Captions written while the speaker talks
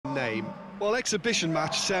name. Well, exhibition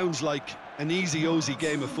match sounds like an easy-ozy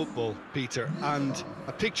game of football, Peter, and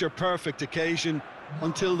a picture-perfect occasion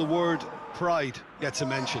until the word pride gets a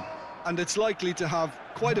mention. And it's likely to have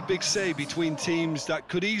quite a big say between teams that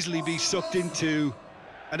could easily be sucked into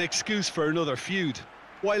an excuse for another feud.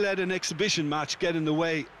 Why let an exhibition match get in the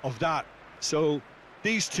way of that? So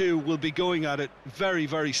these two will be going at it very,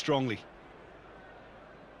 very strongly.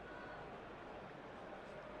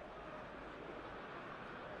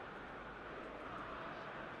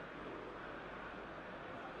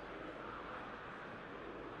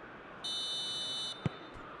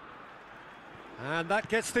 And that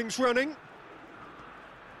gets things running.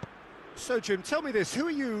 So, Jim, tell me this, who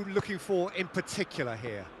are you looking for in particular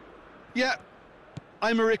here? Yeah,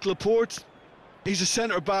 I'm Eric Laporte. He's a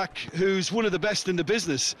centre-back who's one of the best in the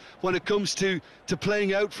business when it comes to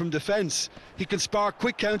playing out from defence. He can spark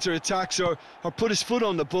quick counter-attacks or put his foot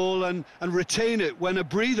on the ball and retain it when a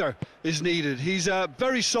breather is needed. He's a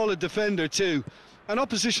very solid defender too. And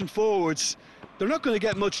opposition forwards, they're not going to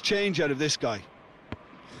get much change out of this guy.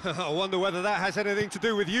 I wonder whether that has anything to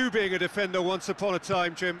do with you being a defender once upon a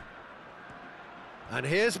time, Jim. And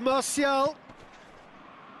here's Martial.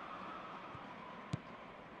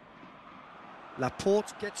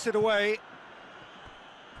 Laporte gets it away.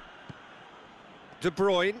 De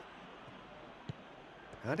Bruyne.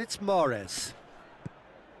 And it's Mahrez.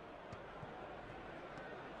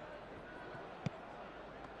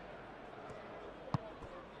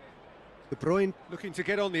 De Bruyne looking to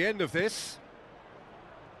get on the end of this.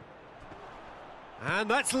 And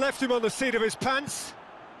that's left him on the seat of his pants.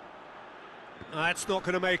 That's not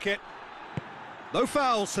going to make it. No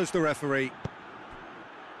foul, says the referee.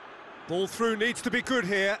 Ball through needs to be good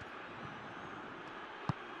here.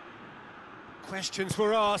 Questions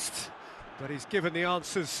were asked, but he's given the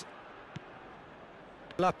answers.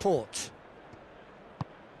 Laporte.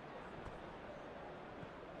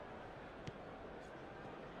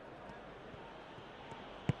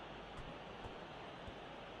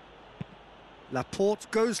 Laporte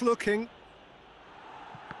goes looking.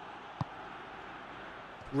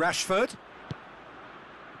 Rashford.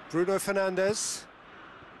 Bruno Fernandes.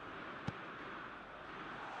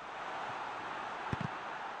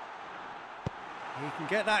 He can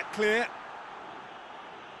get that clear.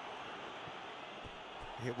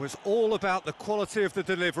 It was all about the quality of the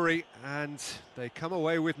delivery, and they come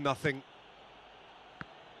away with nothing.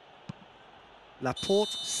 Laporte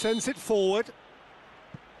sends it forward.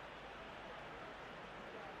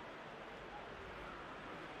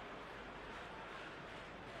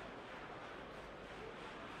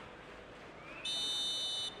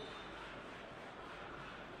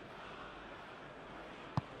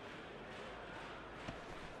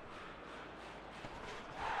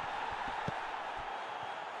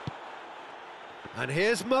 And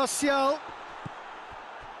here's Martial.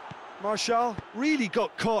 Martial really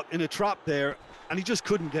got caught in a trap there, and he just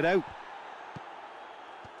couldn't get out.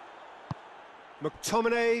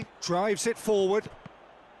 McTominay drives it forward.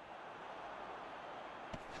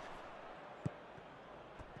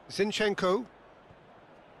 Zinchenko.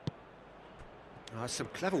 Some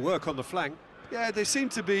clever work on the flank. Yeah, they seem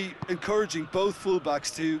to be encouraging both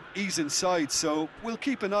fullbacks to ease inside, so we'll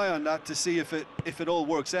keep an eye on that to see if it all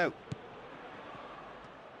works out.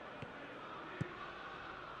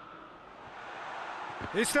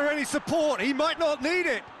 Is there any support? He might not need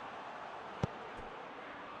it.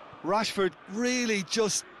 Rashford really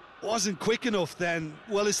just wasn't quick enough then.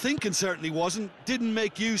 Well, his thinking certainly wasn't. Didn't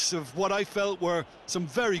make use of what I felt were some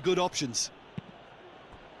very good options.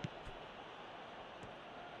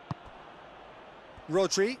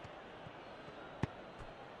 Rodri.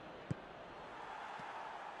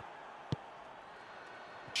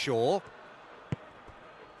 Shaw.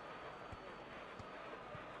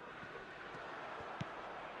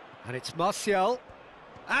 And it's Martial.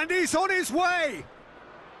 And he's on his way!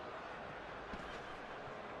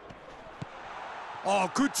 Oh,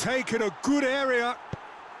 good take in a good area.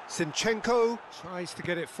 Zinchenko tries to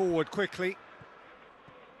get it forward quickly.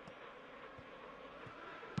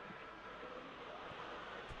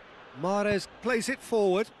 Mahrez plays it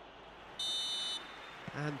forward.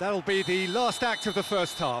 And that'll be the last act of the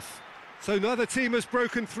first half. So neither team has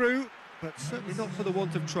broken through, but certainly not for the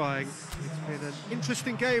want of trying. It's been an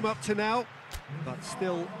interesting game up to now, but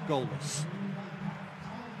still goalless.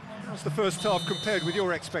 How's the first half compared with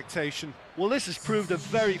your expectation? Well, this has proved a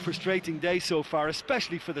very frustrating day so far,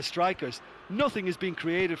 especially for the strikers. Nothing has been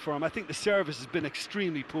created for them. I think the service has been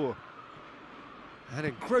extremely poor. An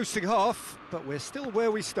engrossing half, but we're still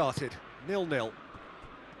where we started, 0-0.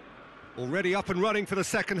 Already up and running for the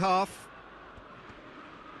second half.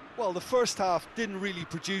 Well, the first half didn't really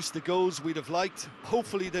produce the goals we'd have liked.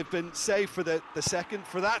 Hopefully they've been saved for the second.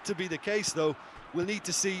 For that to be the case, though, we'll need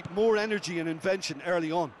to see more energy and invention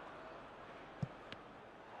early on.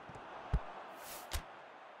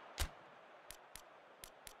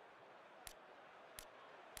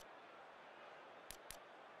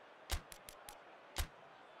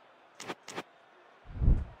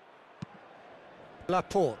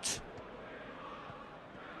 Laporte.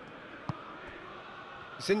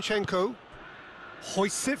 Zinchenko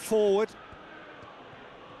hoists it forward.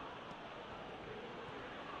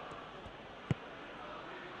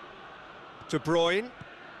 De Bruyne.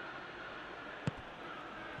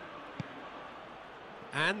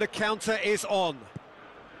 And the counter is on.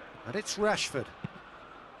 And it's Rashford.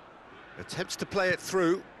 Attempts to play it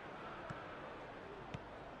through.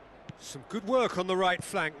 Some good work on the right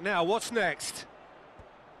flank. Now, what's next?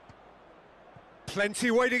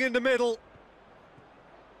 Plenty waiting in the middle.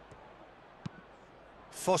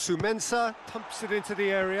 Fosu Mensah pumps it into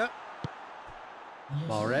the area.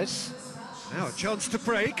 Mahrez. Now a chance to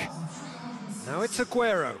break. Now it's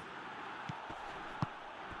Aguero.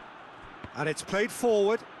 And it's played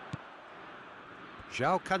forward.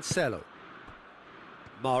 João Cancelo.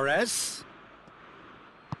 Mahrez.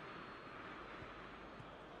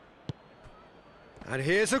 And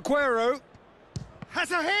here's Aguero.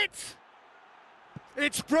 Has a hit!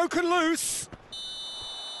 It's broken loose!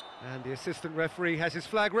 And the assistant referee has his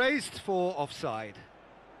flag raised for offside.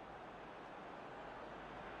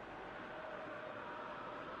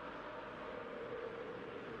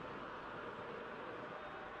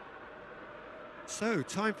 So,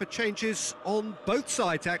 time for changes on both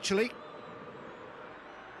sides, actually.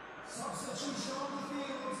 Substitution on the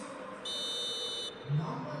field.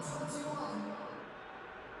 Number 21.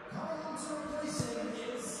 Coming on to replace him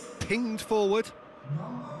is Pinged forward.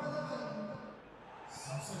 number 11.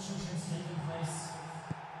 Substitutions taking place.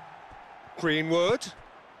 Greenwood.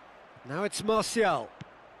 Now it's Martial.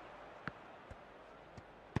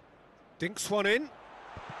 Dinks one in.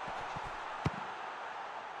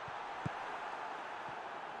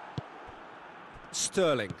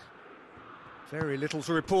 Sterling. Very little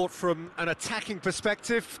to report from an attacking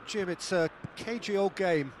perspective. Jim, it's a cagey old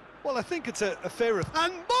game. Well, I think it's a fair... And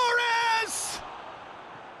Mahrez!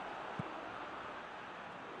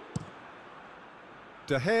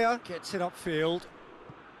 De Gea gets it upfield.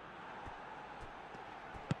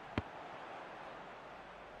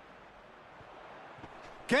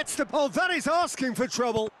 Gets the ball. That is asking for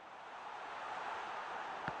trouble.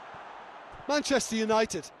 Manchester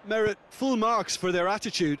United merit full marks for their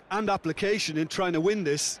attitude and application in trying to win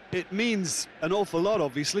this. It means an awful lot,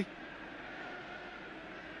 obviously.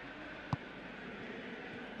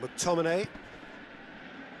 McTominay.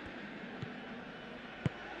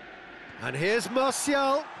 And here's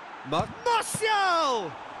Martial.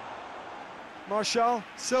 Martial! Martial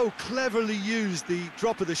so cleverly used the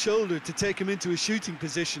drop of the shoulder to take him into a shooting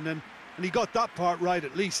position, and he got that part right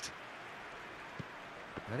at least.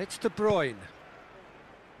 And it's De Bruyne.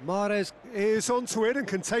 Mahrez is onto it and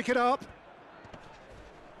can take it up.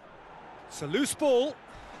 It's a loose ball.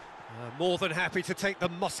 More than happy to take the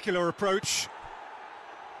muscular approach.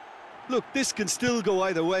 Look, this can still go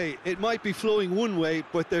either way. It might be flowing one way,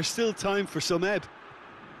 but there's still time for some ebb.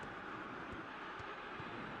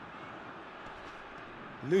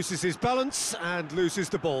 Loses his balance and loses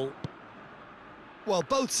the ball. Well,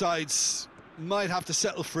 both sides might have to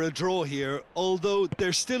settle for a draw here, although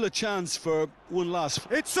there's still a chance for one last...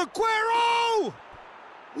 It's Aguero!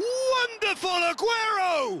 Wonderful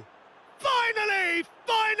Aguero! Finally!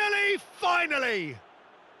 Finally! Finally!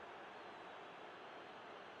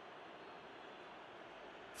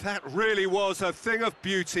 That really was a thing of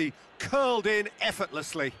beauty, curled in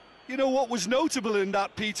effortlessly. You know what was notable in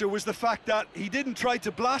that, Peter, was the fact that he didn't try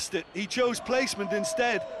to blast it. He chose placement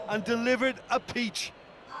instead and delivered a peach.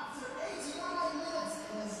 After 89 minutes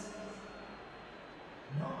is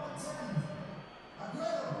number 10.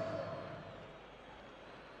 Aguero.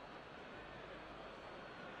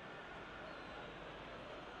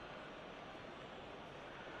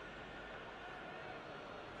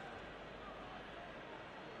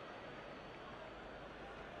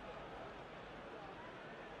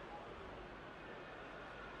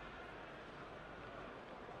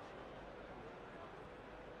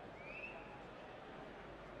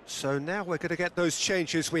 So now we're going to get those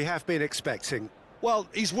changes we have been expecting. Well,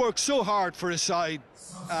 he's worked so hard for his side,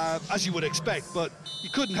 as you would expect, but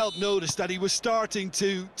you couldn't help notice that he was starting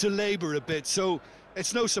to labour a bit, so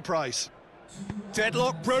it's no surprise.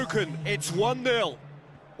 Deadlock broken, it's 1-0.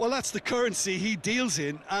 Well, that's the currency he deals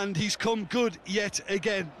in, and he's come good yet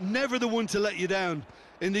again. Never the one to let you down.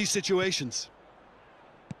 in these situations.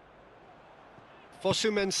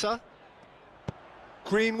 Fosu-Mensah.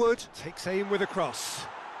 Greenwood takes aim with a cross.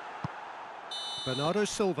 Bernardo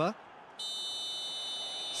Silva.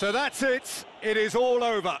 So that's it. It is all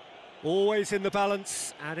over. Always in the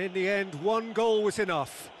balance, and in the end, one goal was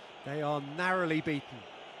enough. They are narrowly beaten.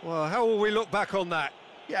 Well, how will we look back on that?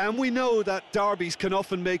 Yeah, and we know that derbies can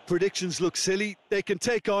often make predictions look silly. They can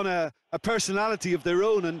take on a personality of their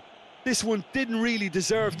own, and this one didn't really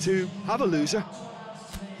deserve to have a loser.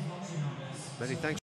 Many thanks.